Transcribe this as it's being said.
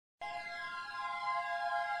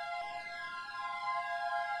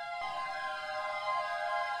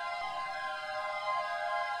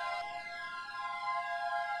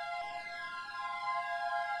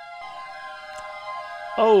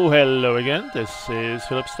Oh, hello again. This is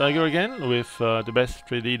Philip Steiger again with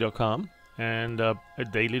thebest3d.com and a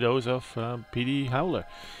daily dose of PD Howler.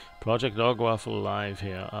 Project Dog Waffle live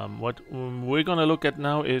here. What we're going to look at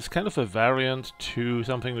now is kind of a variant to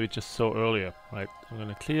something we just saw earlier, right? I'm going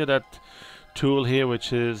to clear that tool here,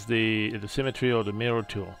 which is the symmetry or the mirror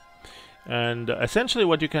tool. And essentially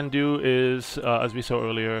what you can do is, as we saw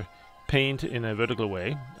earlier, paint in a vertical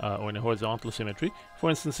way or in a horizontal symmetry.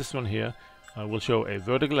 For instance, this one here will show a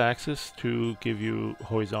vertical axis to give you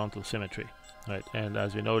horizontal symmetry, right? And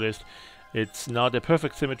as we noticed, it's not a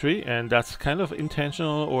perfect symmetry, and that's kind of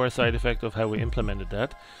intentional or a side effect of how we implemented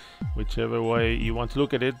that. Whichever way you want to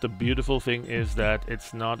look at it, the beautiful thing is that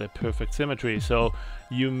it's not a perfect symmetry. So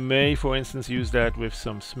you may, for instance, use that with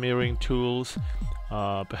some smearing tools,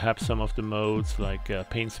 perhaps some of the modes like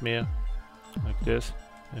paint smear, like this.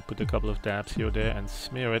 And put a couple of dabs here or there and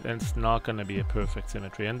smear it, and it's not going to be a perfect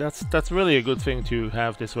symmetry. And that's really a good thing to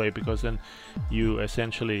have this way, because then you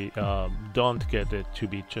essentially don't get it to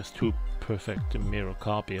be just too perfect mirror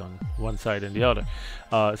copy on one side and the other.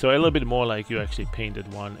 So a little bit more like you actually painted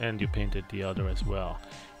one and you painted the other as well.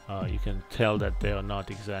 You can tell that they are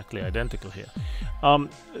not exactly identical here.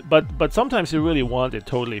 But sometimes you really want it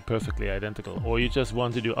totally perfectly identical, or you just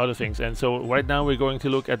want to do other things. And so right now we're going to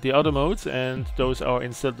look at the other modes, and those are,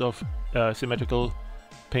 instead of symmetrical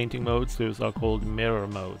painting modes, those are called mirror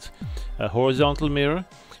modes. A horizontal mirror,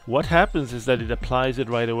 what happens is that it applies it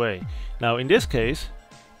right away. Now in this case,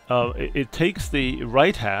 it takes the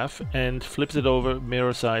right half and flips it over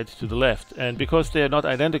mirror side to the left, and because they are not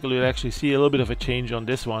identical, you actually see a little bit of a change on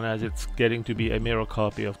this one, as it's getting to be a mirror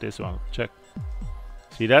copy of this one. Check.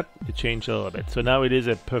 See that? It changed a little bit. So now it is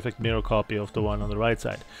a perfect mirror copy of the one on the right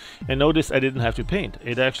side. And notice I didn't have to paint.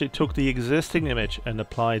 It actually took the existing image and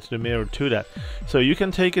applied the mirror to that. So you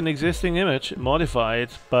can take an existing image, modify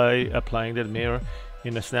it by applying that mirror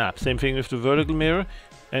in a snap. Same thing with the vertical mirror.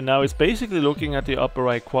 And now it's basically looking at the upper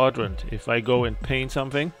right quadrant. If I go and paint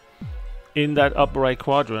something in that upper right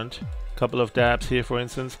quadrant, a couple of dabs here for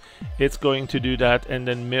instance, it's going to do that and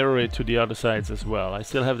then mirror it to the other sides as well. I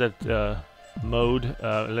still have that mode.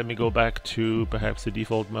 Let me go back to perhaps the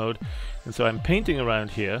default mode. And so I'm painting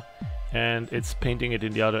around here, and it's painting it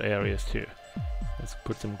in the other areas too. Let's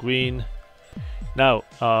put some green. Now,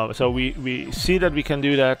 so we see that we can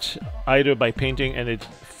do that either by painting and it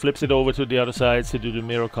flips it over to the other sides to do the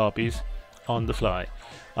mirror copies on the fly.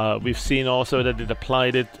 We've seen also that it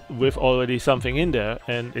applied it with already something in there,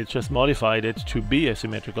 and it just modified it to be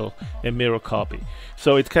a mirror copy.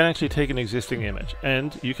 So it can actually take an existing image.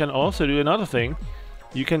 And you can also do another thing.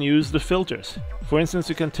 You can use the filters. For instance,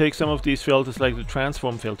 you can take some of these filters like the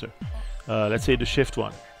transform filter. Let's say the shift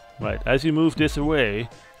one. Right, as you move this away,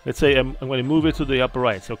 let's say I'm going to move it to the upper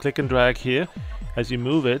right. So click and drag here. As you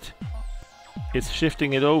move it, it's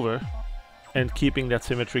shifting it over and keeping that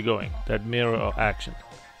symmetry going, that mirror action.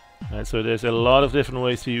 Right, so there's a lot of different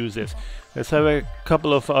ways to use this. Let's have a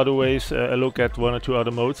couple of other ways, a look at one or two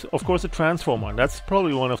other modes. Of course, the transform one, that's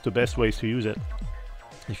probably one of the best ways to use it.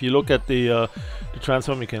 If you look at the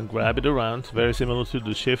transform, you can grab it around, very similar to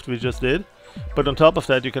the shift we just did. But on top of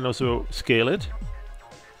that, you can also scale it,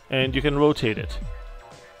 and you can rotate it.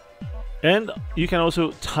 And you can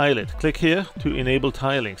also tile it. Click here to enable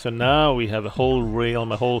tiling. So now we have a whole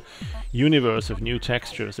realm, a whole universe of new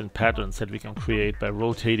textures and patterns that we can create by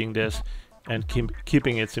rotating this and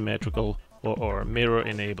keeping it symmetrical or mirror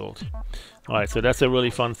enabled. Alright, so that's a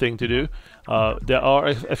really fun thing to do. There are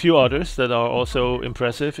a few others that are also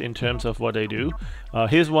impressive in terms of what they do.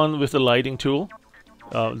 Here's one with the lighting tool.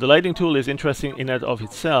 The lighting tool is interesting in and of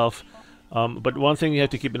itself, but one thing you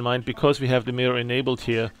have to keep in mind, because we have the mirror enabled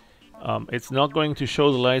here, it's not going to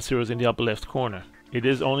show the light source in the upper left corner. It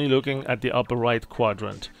is only looking at the upper right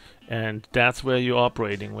quadrant, and that's where you're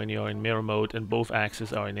operating when you're in mirror mode and both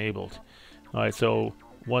axes are enabled. Alright, so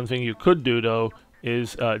one thing you could do though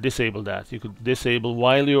is disable that. You could disable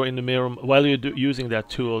while you're in the mirror, while you're using that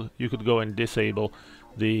tool, you could go and disable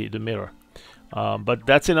the mirror. But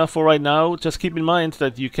that's enough for right now. Just keep in mind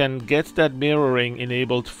that you can get that mirroring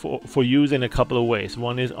enabled for use in a couple of ways.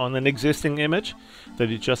 One is on an existing image that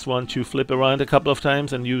you just want to flip around a couple of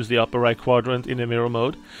times and use the upper right quadrant in a mirror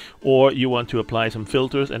mode, or you want to apply some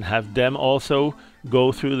filters and have them also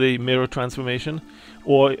go through the mirror transformation,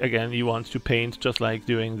 or again you want to paint just like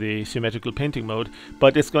doing the symmetrical painting mode,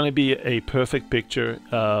 but it's going to be a perfect picture,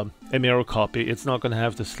 a mirror copy. It's not going to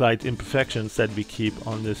have the slight imperfections that we keep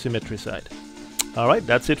on the symmetry side. Alright,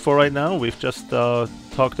 that's it for right now. We've just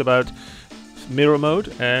talked about mirror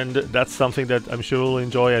mode, and that's something that I'm sure you'll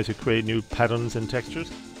enjoy as you create new patterns and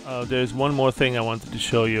textures. There's one more thing I wanted to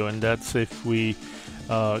show you, and that's if we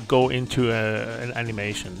go into an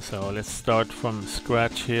animation. So let's start from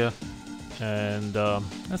scratch here, and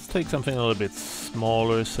let's take something a little bit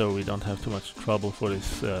smaller so we don't have too much trouble for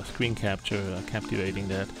this screen capture, captivating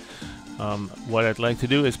that. What I'd like to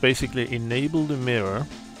do is basically enable the mirror.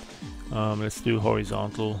 Let's do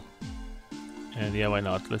horizontal, and yeah, why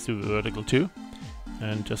not? Let's do vertical too,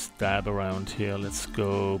 and just dab around here. Let's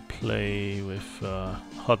go play with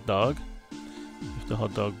hot dog, with the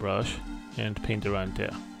hot dog brush, and paint around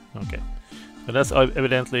there. Okay, so that's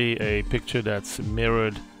evidently a picture that's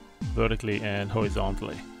mirrored vertically and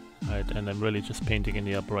horizontally, right? And I'm really just painting in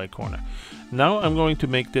the upper right corner. Now I'm going to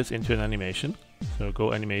make this into an animation. So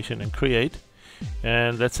go animation and create,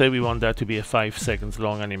 and let's say we want that to be a 5 seconds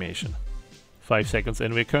long animation. 5 seconds,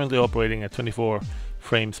 and we're currently operating at 24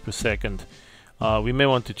 frames per second. We may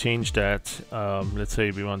want to change that. Let's say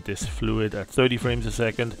we want this fluid at 30 frames a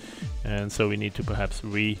second, and so we need to perhaps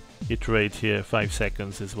reiterate here. 5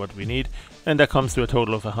 seconds is what we need, and that comes to a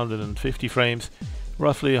total of 150 frames.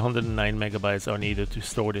 Roughly 109 megabytes are needed to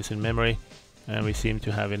store this in memory, and we seem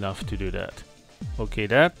to have enough to do that. Okay,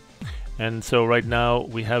 that. And so right now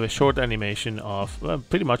we have a short animation of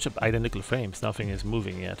pretty much identical frames. Nothing is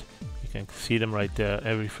moving yet. You can see them right there.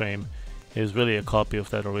 Every frame is really a copy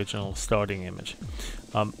of that original starting image.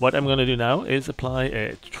 What I'm going to do now is apply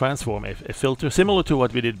a transform, a filter similar to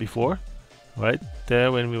what we did before, right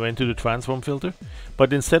there when we went to the transform filter.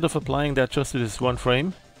 But instead of applying that just to this one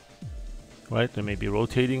frame, right, and maybe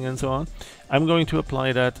rotating and so on, I'm going to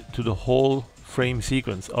apply that to the whole frame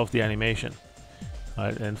sequence of the animation.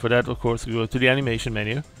 And for that, of course, we go to the animation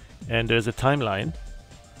menu, and there's a timeline,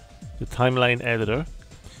 the timeline editor,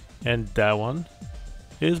 and that one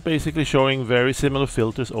is basically showing very similar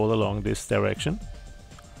filters all along this direction.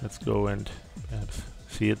 Let's go and perhaps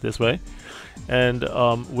see it this way, and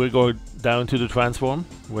we'll go down to the transform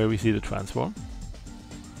where we see the transform,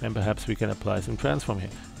 and perhaps we can apply some transform here.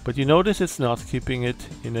 But you notice it's not keeping it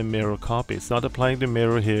in a mirror copy. It's not applying the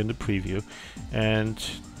mirror here in the preview, and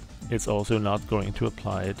it's also not going to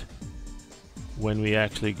apply it when we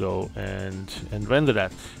actually go and render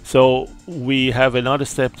that. So we have another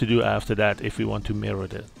step to do after that if we want to mirror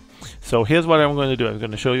it. So here's what I'm going to do. I'm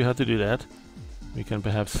going to show you how to do that. We can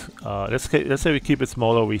perhaps let's say we keep it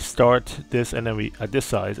smaller. We start this, and then we at this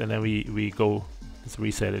size, and then we go. Let's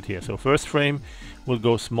reset it here. So first frame will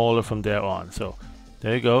go smaller from there on. So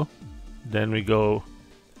there you go. Then we go.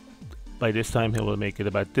 By this time, he will make it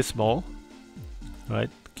about this small, right?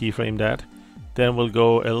 Keyframe that. Then we'll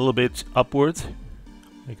go a little bit upwards,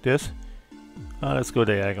 like this. Let's go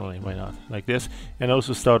diagonally, why not? Like this, and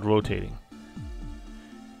also start rotating.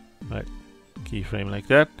 Right, keyframe like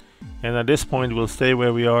that. And at this point, we'll stay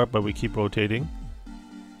where we are, but we keep rotating.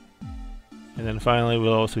 And then finally,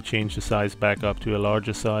 we'll also change the size back up to a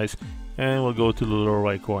larger size, and we'll go to the lower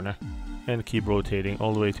right corner and keep rotating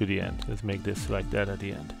all the way to the end. Let's make this like that at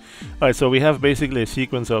the end. Alright, so we have basically a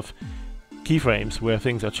sequence of keyframes where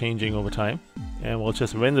things are changing over time, and we'll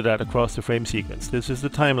just render that across the frame sequence. This is the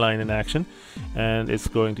timeline in action, and it's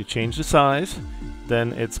going to change the size,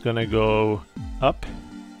 then it's going to go up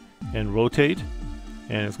and rotate,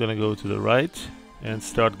 and it's going to go to the right and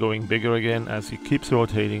start going bigger again as it keeps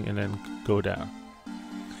rotating, and then go down.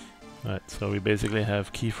 Right, so we basically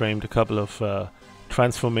have keyframed a couple of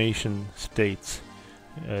transformation states,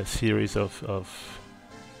 a series of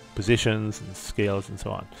positions and scales and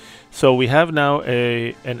so on. So we have now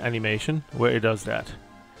an animation where it does that.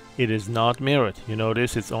 It is not mirrored. You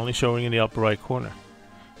notice it's only showing in the upper right corner.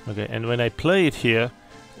 Okay, and when I play it here,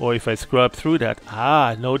 or if I scrub through that,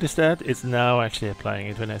 notice that it's now actually applying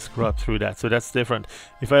it when I scrub through that. So that's different.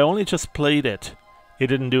 If I only just played it, it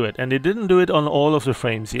didn't do it, and it didn't do it on all of the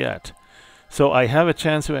frames yet. So I have a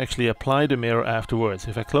chance to actually apply the mirror afterwards.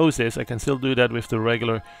 If I close this, I can still do that with the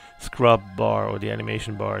regular scrub bar or the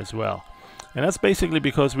animation bar as well. And that's basically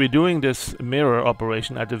because we're doing this mirror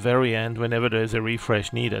operation at the very end whenever there's a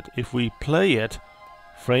refresh needed. If we play it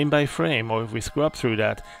frame by frame, or if we scrub through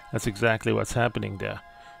that, that's exactly what's happening there.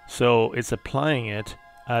 So it's applying it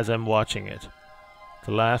as I'm watching it.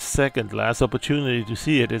 The last second, last opportunity to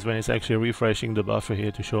see it is when it's actually refreshing the buffer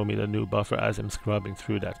here to show me the new buffer as I'm scrubbing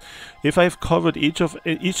through that. If I've covered each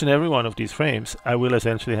and every one of these frames, I will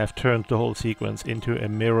essentially have turned the whole sequence into a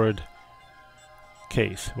mirrored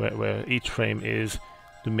case where each frame is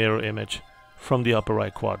the mirror image from the upper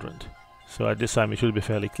right quadrant. So at this time it should be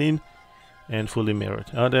fairly clean and fully mirrored.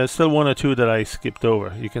 There's still one or two that I skipped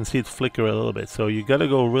over. You can see it flicker a little bit, so you gotta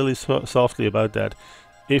go really softly about that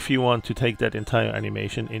if you want to take that entire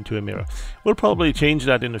animation into a mirror. We'll probably change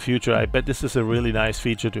that in the future. I bet this is a really nice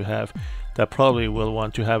feature to have that probably will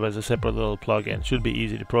want to have as a separate little plugin. Should be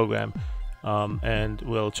easy to program. and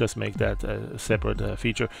we'll just make that a separate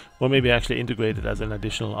feature, or maybe actually integrate it as an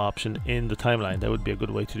additional option in the timeline. That would be a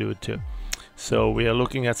good way to do it too. So we are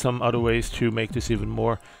looking at some other ways to make this even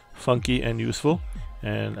more funky and useful,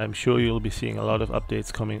 and I'm sure you'll be seeing a lot of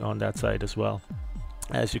updates coming on that side as well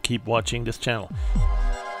as you keep watching this channel.